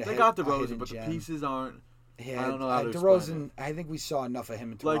find a They got DeRozan, but the pieces aren't. Yeah, I don't know how to DeRozan, explain it. I think we saw enough of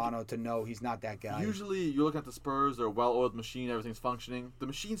him in Toronto to know he's not that guy. Usually, you look at the Spurs, they're a well-oiled machine, everything's functioning. The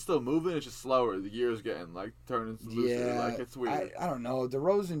machine's still moving, it's just slower. The gear's getting, turning looser. It's weird. I don't know.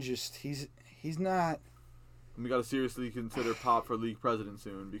 DeRozan just, he's not... And we got to seriously consider Pop for league president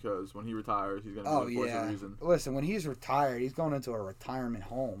soon, because when he retires, he's going to be the voice of reason. Listen, when he's retired, he's going into a retirement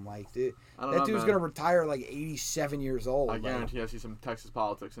home. That dude's man. going to retire 87 years old. I guarantee I see some Texas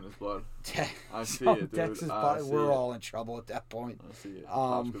politics in his blood. I see Some it, dude. Texas we're all in trouble at that point. I see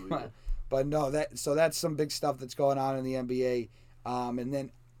it. But no, that's some big stuff that's going on in the NBA. And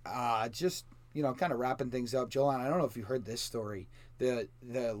then just, kind of wrapping things up, Jolan, I don't know if you heard this story, the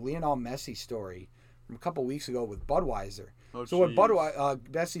Lionel Messi story from a couple weeks ago with Budweiser. With Budweiser,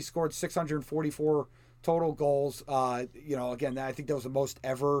 Messi scored 644 total goals. Again, I think that was the most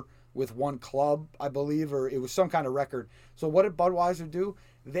ever with one club, I believe, or it was some kind of record. So what did Budweiser do?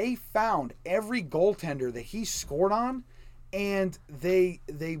 They found every goaltender that he scored on, and they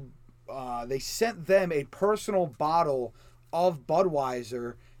sent them a personal bottle of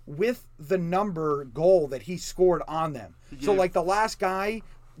Budweiser with the number goal that he scored on them. Yeah. So the last guy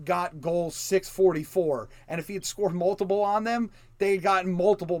got goal 644, and if he had scored multiple on them, they had gotten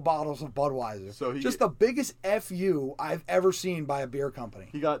multiple bottles of Budweiser. So just the biggest FU I've ever seen by a beer company.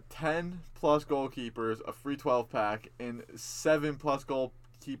 He got 10 plus goalkeepers, a free 12 pack, and 7 plus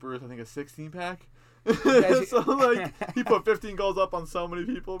goalkeepers, I think a 16 pack. So he put 15 goals up on so many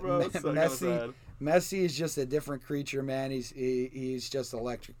people, bro. It's so sad. Messi is just a different creature, man. He's just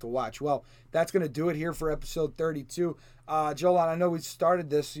electric to watch. Well, that's going to do it here for episode 32. Jolan, I know we started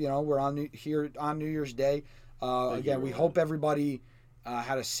this, we're here on New Year's Day. We hope everybody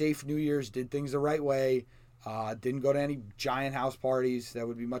had a safe New Year's, did things the right way, didn't go to any giant house parties. That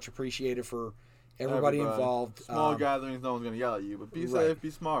would be much appreciated for everybody involved. Small gatherings, no one's going to yell at you, but be safe, be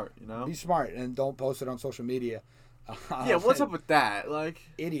smart, Be smart, and don't post it on social media. What's up with that?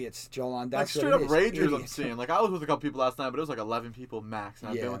 Idiots, Jolan. That's straight up ragers I'm seeing. I was with a couple people last night, but it was 11 people max. And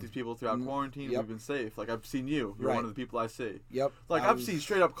I've been with these people throughout quarantine. Yep. We've been safe. I've seen you. You're one of the people I see. Yep. I've seen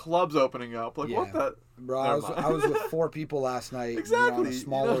straight up clubs opening up. What the? Bro, I was with 4 people last night. Exactly. On a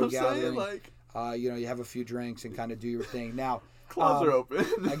smaller gathering. You have a few drinks and kind of do your thing. Now, clubs are open.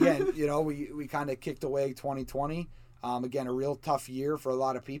 Again, we kind of kicked away 2020. Again, a real tough year for a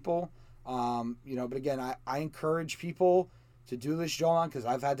lot of people. But again, I encourage people to do this, Jolan, because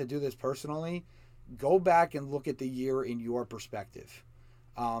I've had to do this personally. Go back and look at the year in your perspective.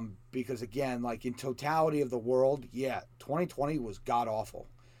 Because again, in totality of the world, 2020 was god-awful.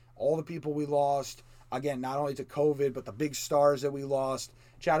 All the people we lost, again, not only to COVID, but the big stars that we lost.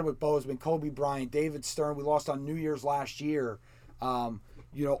 Chadwick Boseman, Kobe Bryant, David Stern, we lost on New Year's last year.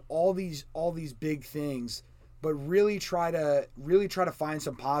 All these big things. But really try to find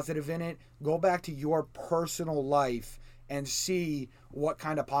some positive in it. Go back to your personal life and see what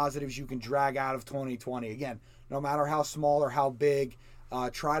kind of positives you can drag out of 2020. Again, no matter how small or how big,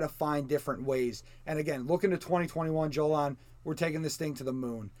 try to find different ways. And again, look into 2021, Jolan. We're taking this thing to the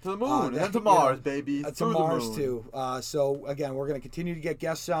moon. To the moon, and to Mars, baby. To Mars, too. So, again, we're going to continue to get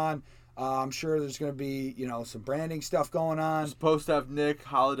guests on. I'm sure there's going to be, some branding stuff going on. Supposed to have Nick.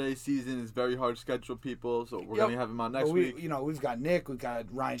 Holiday season is very hard to schedule people, so we're going to have him on next week. We've got Nick. We've got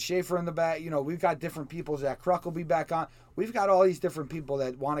Ryan Schaefer in the back. We've got different people. Zach Kruck will be back on. We've got all these different people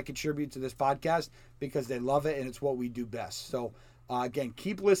that want to contribute to this podcast because they love it and it's what we do best. So, again,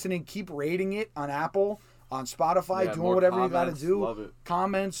 keep listening. Keep rating it on Apple, on Spotify, doing whatever you got to do. Love it.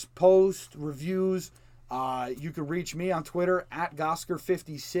 Comments, posts, reviews. You can reach me on Twitter at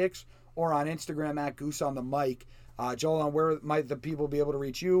Gosker56. Or on Instagram at Goose on the Mic. Jolan, where might the people be able to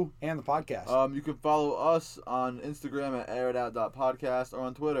reach you and the podcast? You can follow us on Instagram at airitOut.podcast or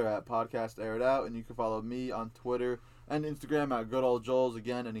on Twitter at podcastairitOut. And you can follow me on Twitter and Instagram at goodoldjoels.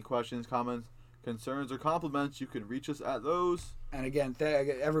 Again, any questions, comments, concerns, or compliments, you can reach us at those. And again,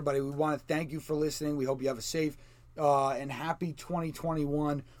 everybody, we want to thank you for listening. We hope you have a safe and happy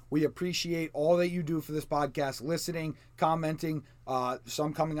 2021. We appreciate all that you do for this podcast, listening, commenting,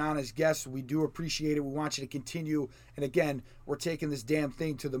 some coming on as guests. We do appreciate it. We want you to continue. And again, we're taking this damn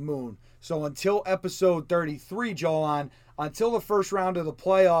thing to the moon. So until episode 33, Joel, until the first round of the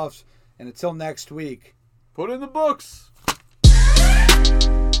playoffs, and until next week. Put in the books.